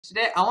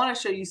Today, I want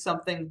to show you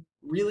something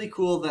really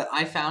cool that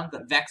I found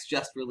that Vex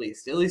just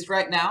released. At least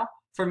right now,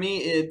 for me,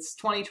 it's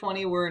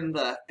 2020. We're in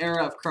the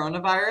era of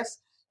coronavirus.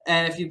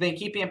 And if you've been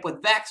keeping up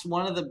with Vex,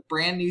 one of the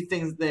brand new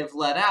things they've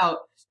let out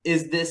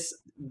is this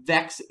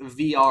Vex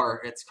Vr,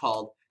 it's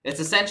called. It's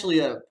essentially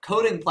a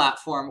coding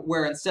platform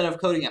where instead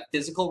of coding a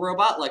physical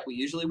robot like we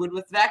usually would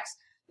with Vex,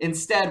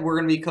 instead we're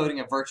going to be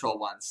coding a virtual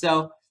one.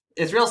 So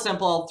it's real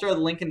simple. I'll throw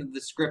the link in the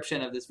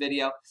description of this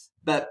video.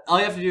 But all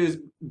you have to do is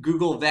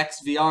Google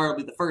Vex Vr. It'll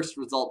be the first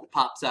result that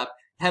pops up.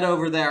 Head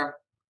over there,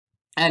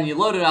 and you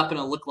load it up, and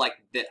it'll look like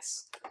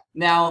this.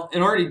 Now,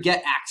 in order to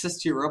get access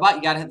to your robot,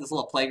 you got to hit this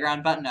little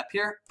playground button up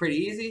here. Pretty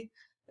easy.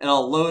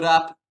 It'll load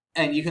up,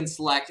 and you can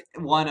select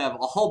one of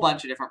a whole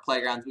bunch of different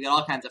playgrounds. We got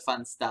all kinds of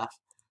fun stuff.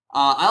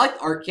 I like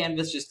the art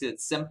canvas just because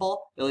it's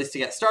simple, at least to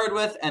get started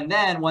with. And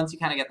then once you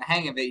kind of get the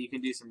hang of it, you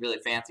can do some really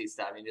fancy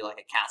stuff. You can do like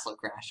a castle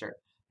crasher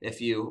if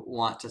you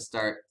want to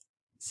start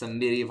some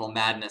medieval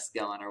madness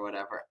going or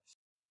whatever.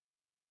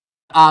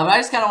 But I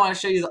just kind of want to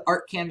show you the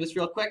art canvas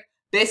real quick.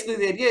 Basically,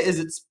 the idea is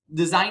it's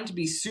designed to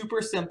be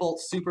super simple,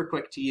 super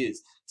quick to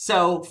use.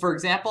 So, for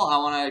example, I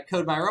want to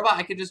code my robot.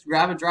 I could just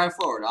grab and drive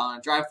forward. I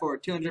want to drive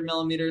forward 200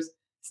 millimeters.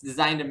 It's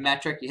designed in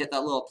metric. You hit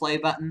that little play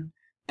button,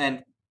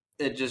 and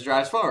it just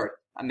drives forward.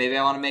 Maybe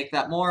I want to make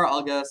that more.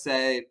 I'll go,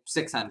 say,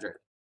 600.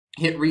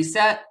 Hit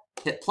reset,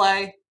 hit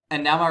play,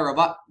 and now my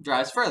robot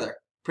drives further.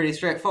 Pretty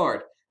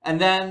straightforward.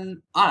 And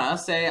then, I don't know,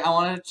 say I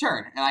wanted to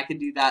turn, and I could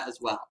do that as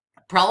well.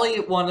 Probably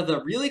one of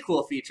the really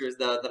cool features,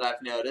 though, that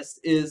I've noticed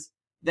is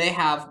they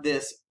have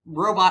this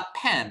robot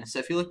pen. So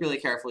if you look really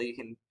carefully, you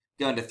can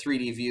go into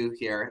 3D view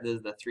here. This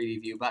is the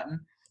 3D view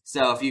button.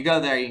 So if you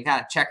go there, you can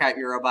kind of check out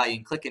your robot. You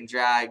can click and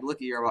drag, look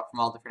at your robot from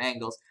all different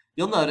angles.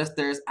 You'll notice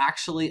there's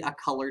actually a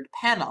colored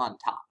pen on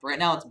top. Right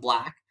now it's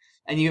black,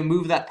 and you can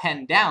move that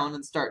pen down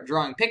and start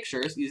drawing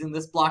pictures using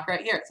this block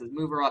right here. It says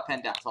move robot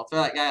pen down. So I'll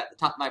throw that guy at the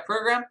top of my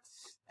program.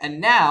 And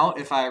now,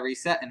 if I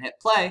reset and hit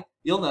play,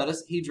 you'll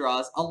notice he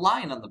draws a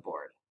line on the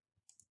board.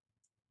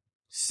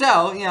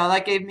 So,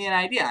 that gave me an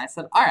idea. I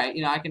said, all right,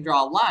 I can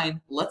draw a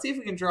line. Let's see if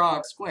we can draw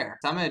a square.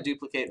 So I'm going to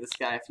duplicate this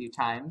guy a few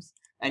times.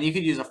 And you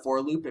could use a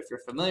for loop if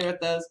you're familiar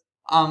with those.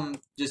 I'm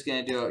just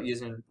going to do it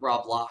using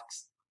raw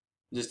blocks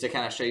just to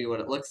kind of show you what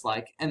it looks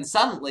like. And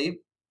suddenly,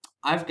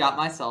 I've got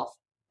myself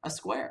a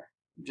square,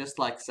 just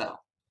like so.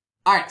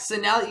 All right, so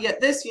now that you get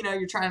this,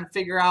 you're trying to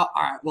figure out,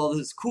 all right, well, this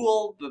is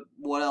cool, but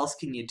what else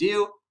can you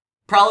do?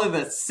 Probably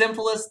the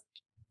simplest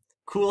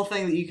cool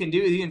thing that you can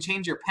do is you can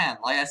change your pen.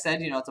 Like I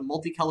said, it's a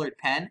multicolored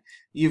pen.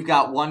 You've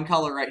got one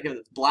color right here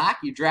that's black.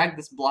 You drag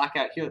this block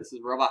out here. This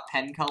is robot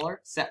pen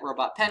color, set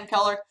robot pen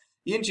color.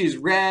 You can choose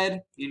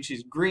red. You can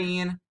choose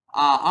green.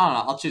 I don't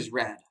know. I'll choose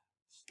red.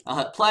 I'll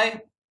hit play.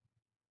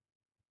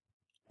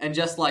 And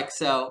just like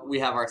so, we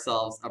have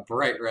ourselves a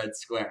bright red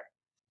square.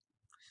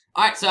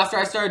 All right, so after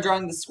I started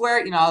drawing the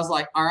square, I was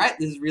like, all right,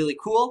 this is really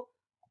cool.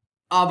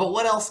 But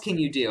what else can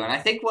you do? And I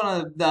think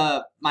one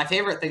of my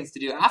favorite things to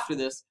do after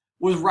this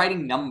was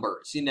writing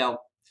numbers.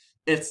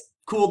 It's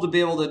cool to be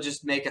able to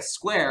just make a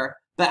square,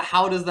 but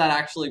how does that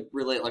actually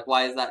relate? Like,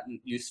 why is that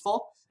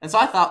useful? And so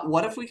I thought,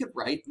 what if we could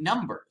write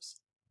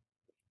numbers?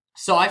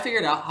 So I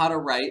figured out how to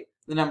write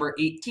the number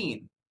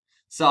 18.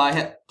 So I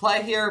hit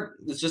play here.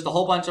 It's just a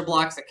whole bunch of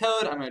blocks of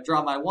code. I'm going to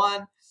draw my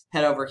 1,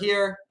 head over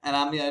here, and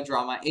I'm going to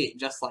draw my 8,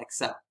 just like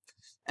so.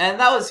 And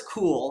that was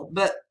cool,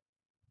 but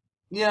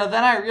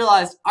then I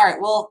realized, all right,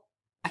 well,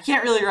 I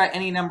can't really write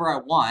any number I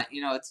want.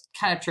 It's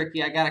kind of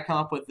tricky. I got to come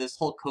up with this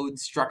whole code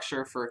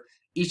structure for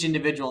each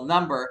individual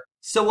number.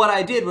 So what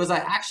I did was I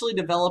actually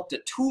developed a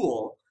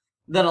tool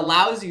that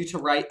allows you to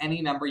write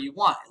any number you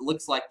want. It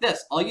looks like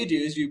this. All you do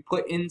is you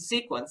put in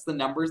sequence the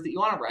numbers that you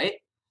want to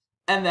write,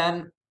 and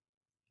then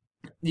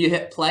you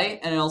hit play,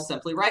 and it'll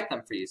simply write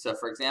them for you. So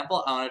for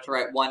example, I wanted to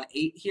write 1,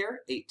 8 here,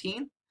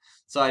 18.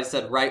 So I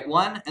said write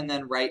 1 and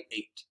then write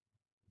 8.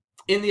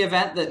 In the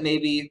event that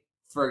maybe,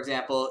 for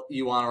example,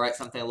 you want to write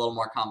something a little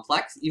more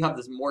complex, you have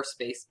this more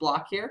space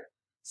block here.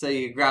 So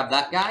you grab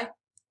that guy,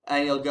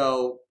 and you'll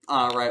go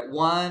write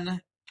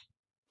 1,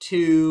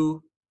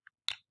 2,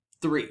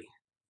 3.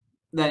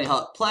 Then you'll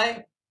hit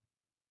play.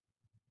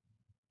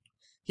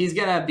 He's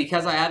going to,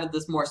 because I added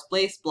this more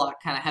space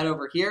block, kind of head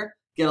over here,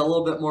 get a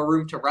little bit more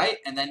room to write,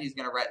 and then he's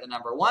going to write the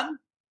number 1,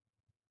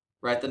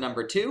 write the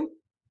number 2,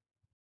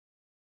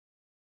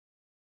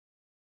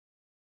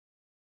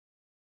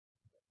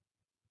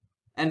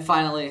 and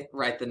finally,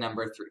 write the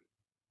number 3.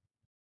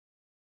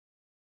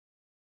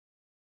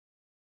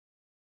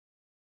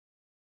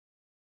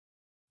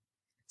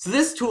 So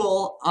this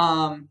tool,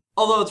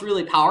 although it's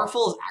really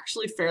powerful, is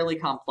actually fairly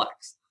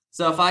complex.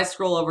 So if I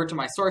scroll over to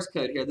my source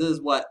code here, this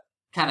is what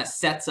kind of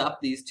sets up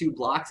these two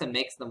blocks and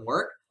makes them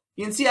work.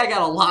 You can see I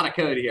got a lot of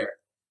code here.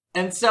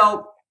 And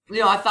so,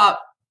 I thought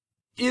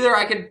either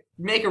I could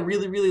make a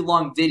really, really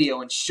long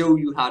video and show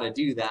you how to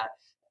do that,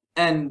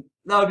 and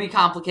that would be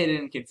complicated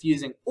and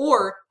confusing,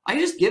 or I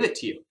just give it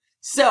to you.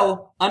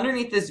 So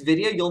underneath this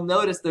video, you'll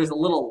notice there's a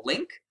little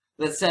link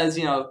that says,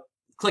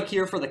 click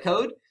here for the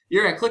code.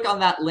 You're going to click on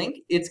that link.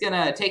 It's going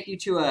to take you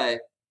to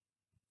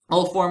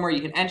little form where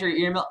you can enter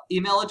your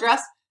email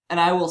address, and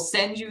I will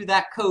send you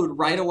that code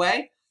right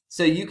away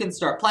so you can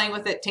start playing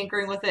with it,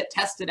 tinkering with it,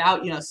 test it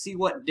out, see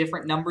what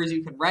different numbers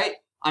you can write.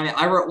 I mean,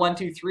 I wrote 1,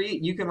 2, 3.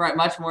 You can write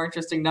much more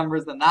interesting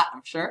numbers than that,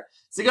 I'm sure.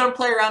 So go and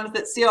play around with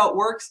it, see how it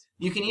works.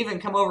 You can even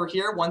come over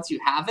here once you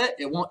have it.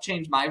 It won't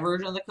change my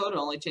version of the code,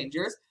 it'll only change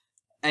yours.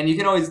 And you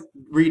can always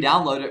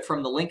re-download it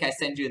from the link I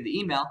send you in the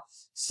email.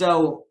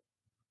 So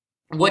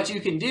what you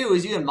can do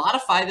is you can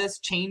modify this,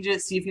 change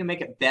it, see if you can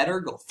make it better,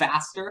 go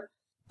faster,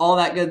 all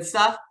that good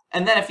stuff.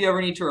 And then if you ever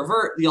need to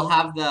revert, you'll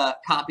have the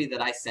copy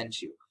that I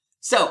sent you.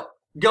 So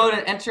go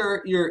and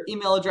enter your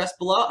email address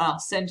below, and I'll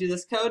send you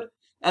this code.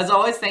 As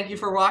always, thank you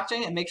for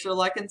watching, and make sure to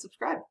like and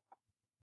subscribe.